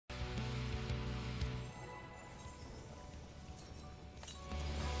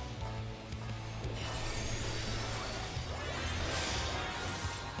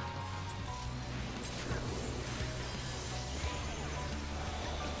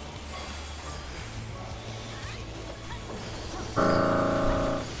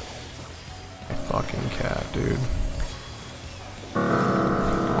dude.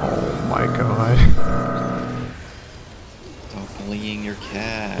 Oh my god. Stop bullying your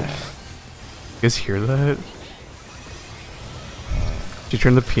cat. You guys hear that? Did you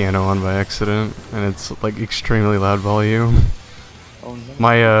turn the piano on by accident and it's like extremely loud volume? Oh no.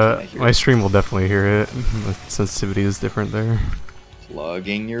 My stream will definitely hear it. The sensitivity is different there.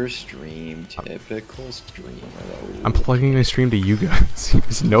 Plugging your stream, typical streamer though. I'm plugging my stream to you guys. You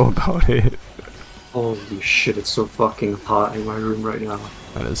guys know about it. Holy shit, it's so fucking hot in my room right now.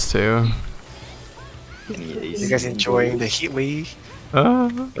 That is too. You guys enjoying the heat wave?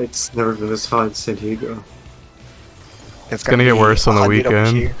 It's never been this hot in San Diego. It's gonna get worse on the 100 over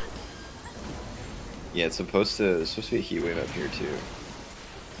weekend. here. Yeah, it's supposed to be a heat wave up here too.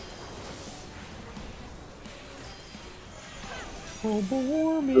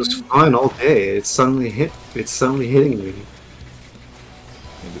 It was fine all day. It's suddenly hitting me.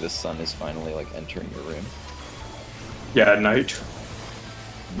 Maybe the sun is finally like entering your room. Yeah, at night.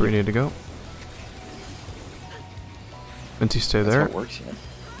 Ready to go. Venti, stay That's there. how it works, yeah.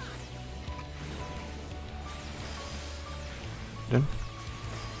 Done.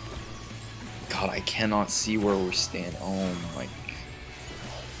 God, I cannot see where we're standing. Oh my.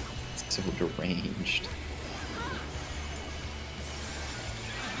 It's so deranged.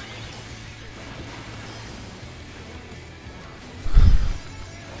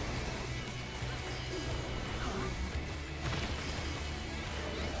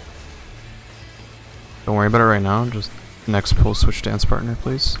 Don't worry about it right now. Just next pull switch dance partner,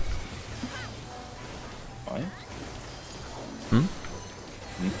 please. Fine. Hmm?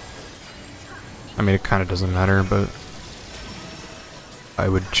 I mean, it kind of doesn't matter, but I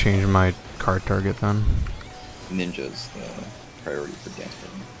would change my card target then. Ninja's the priority for dance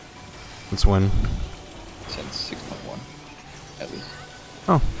partner. Let's win. Since 6.1, at least.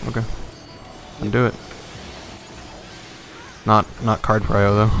 Oh, okay. Then do it. Not card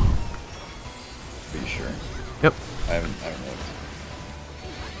prio though. Are you sure? Yep. I haven't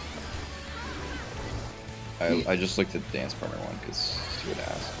looked. I just looked at the dance partner one because she would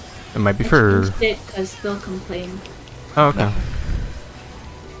ask. It might be for. Because they'll complain. Oh, okay.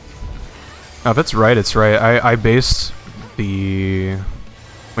 Oh, if it's right, it's right. I based the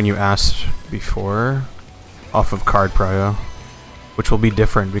when you asked before off of card prio, which will be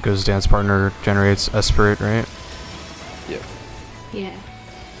different because dance partner generates Esprit, right? Yep. Yeah.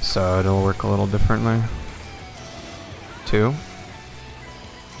 So it'll work a little differently. 2,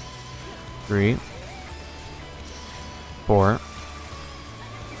 3, 4,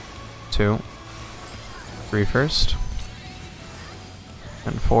 2, 3 first,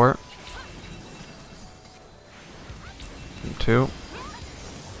 and 4, and 2.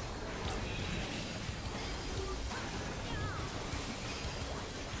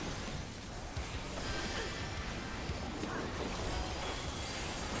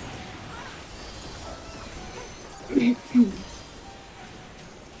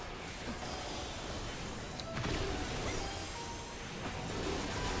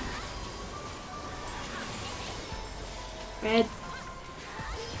 Red.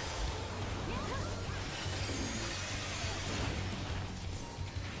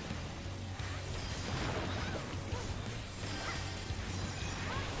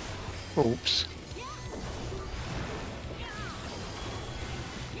 Oops.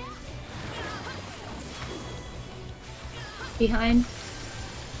 Behind.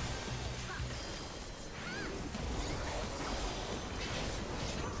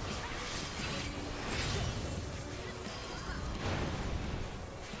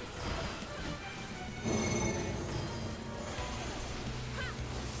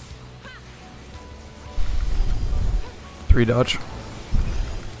 Three dodge.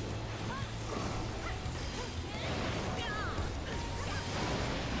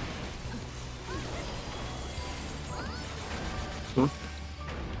 One,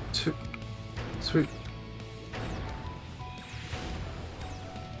 two, three.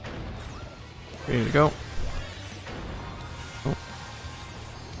 Ready to go. Oh.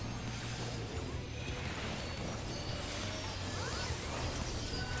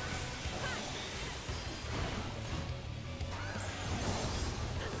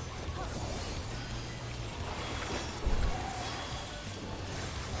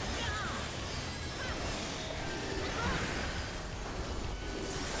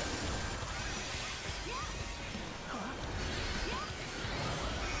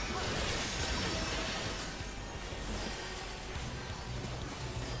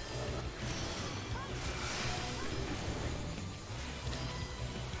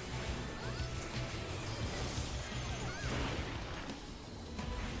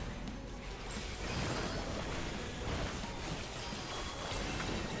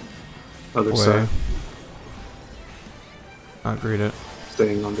 Other Way. side. Not greet it.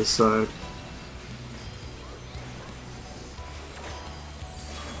 Staying on this side.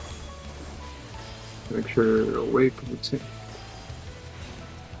 Make sure you're away from the team.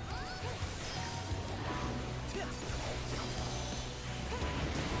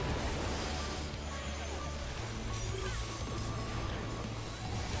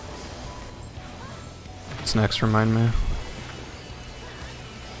 What's next? Remind me.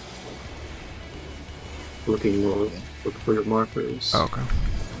 Looking look for your markers. Oh, okay.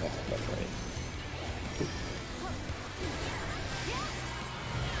 Left, right.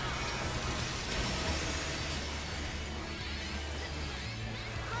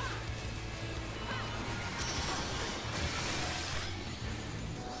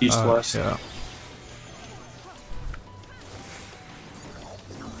 East west. Yeah.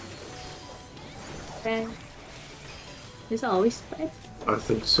 Red. Is it always red? I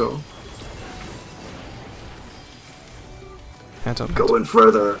think so. Hands up. Go in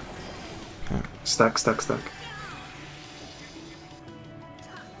further. Okay. Stack, stack, stack.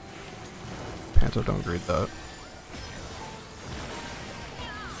 Panto, don't greet that.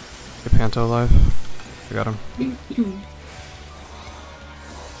 Get Panto alive. I got him.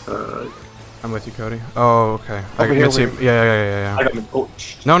 I'm with you, Cody. Oh, okay. I Over can here, see. over Yeah. I got him. Oh,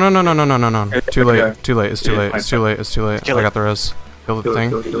 No. Too okay. late. Too late. It's too Yeah, late. fine. It's too late. It's too late. Kill I it. got the res. Kill the Kill it, thing.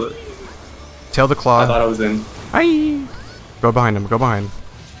 kill it, kill it. Tail the I claw. thought I was in. Hi. Go behind him. Go behind.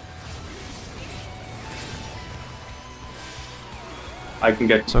 I can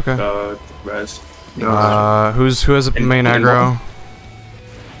get It's okay. res. No, Who has a main in aggro?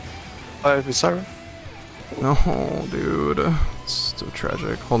 Sorry. No, dude. It's so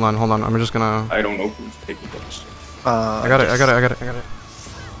tragic. Hold on. I'm just gonna. I don't know who's taking those. I got it.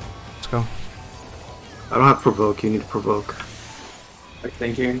 Let's go. I don't have provoke. You need to provoke. Like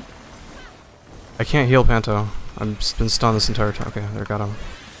thinking. I can't heal Panto. I've been stunned this entire time. Okay, there, got him.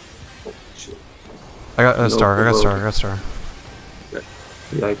 Oh, shit. I got a No star. I got provoke. star.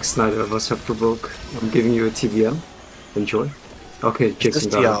 Yikes, neither of us have provoke. I'm giving you a TBM. Enjoy. Okay, Is Jason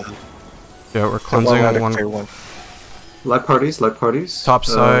this got the it. Yeah, we're one cleansing out of one. clear one? Light parties. Top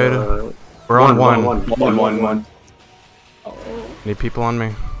side. We're on one. One. Oh. Need people on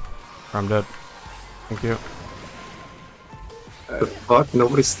me. Or I'm dead. Thank you. The fuck?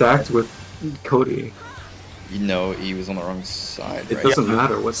 Nobody stacked with Cody. You know, he was on the wrong side, It right? doesn't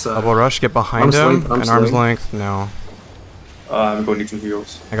matter what side. Double rush. Get behind Arm's him. length, arm's and arm's length. length. No. I'm going to need some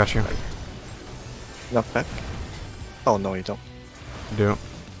heals. I got you. Knock back. Oh no, you don't. You do.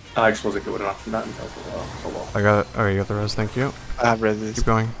 I just wasn't good enough from that. Oh well. I got it. Oh, you got the res. Thank you. I have read this. Keep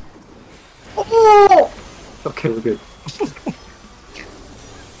going. Okay, we're good.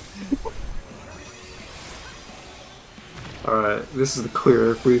 Alright, this is the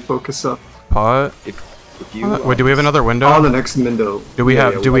clear if we focus up. Pot. If you, Wait, do we have another window? On the next window. Do we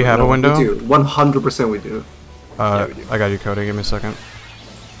have a window? We do. 100% we do. Yeah, we do. I got you, Cody. Give me a second.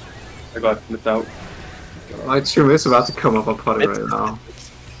 I got flipped out. My stream is about to come up on potty right now.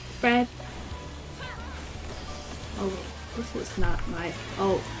 Red. Oh wait, this is not my.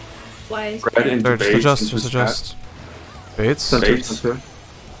 Oh, why is Red into There, base. just into adjust. Baits. Center, Bates. center.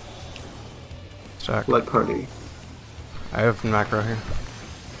 Stack. Light party. I have macro here.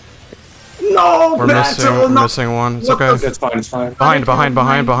 No, We're Matt, missing one. It's What okay. the It's fine. It's fine. Behind.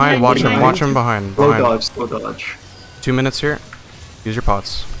 Watch him behind. Slow dodge, slow dodge. 2 minutes here. Use your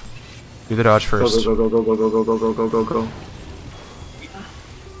pots. Do the dodge Go, first. go, go, go, go, go, go, go, go, go, go.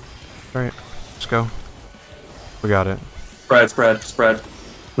 Alright, let's go. We got it. Spread. What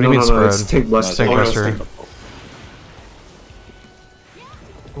do you mean No, spread? it's take Buster. Take Oh, no, Buster. it's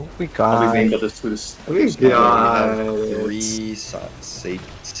Oh, we I'll be got. named this to this. We So we got have it. 3 side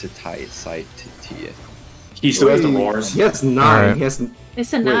to you. He still has the roars. He has 9. Alright. He has.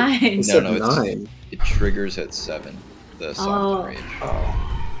 it's a Wait. 9? He said 9. It triggers at 7. The soft Oh. rage.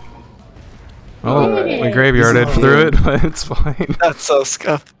 Well, Yay. we graveyarded This is through it, but it's fine. That's so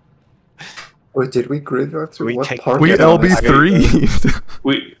scuffed. Wait, did we graveyard through We what take- part? We Yeah, LB3.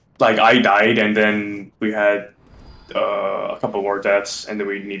 We I died and then we had a couple more deaths and then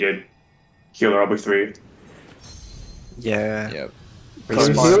we needed healer LB3. Yeah. Yep. We We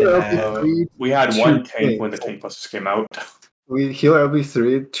spawned heal in, LB3. We had Two one tank tanks. when the tank buses came out. We heal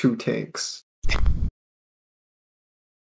LB3, 2 tanks.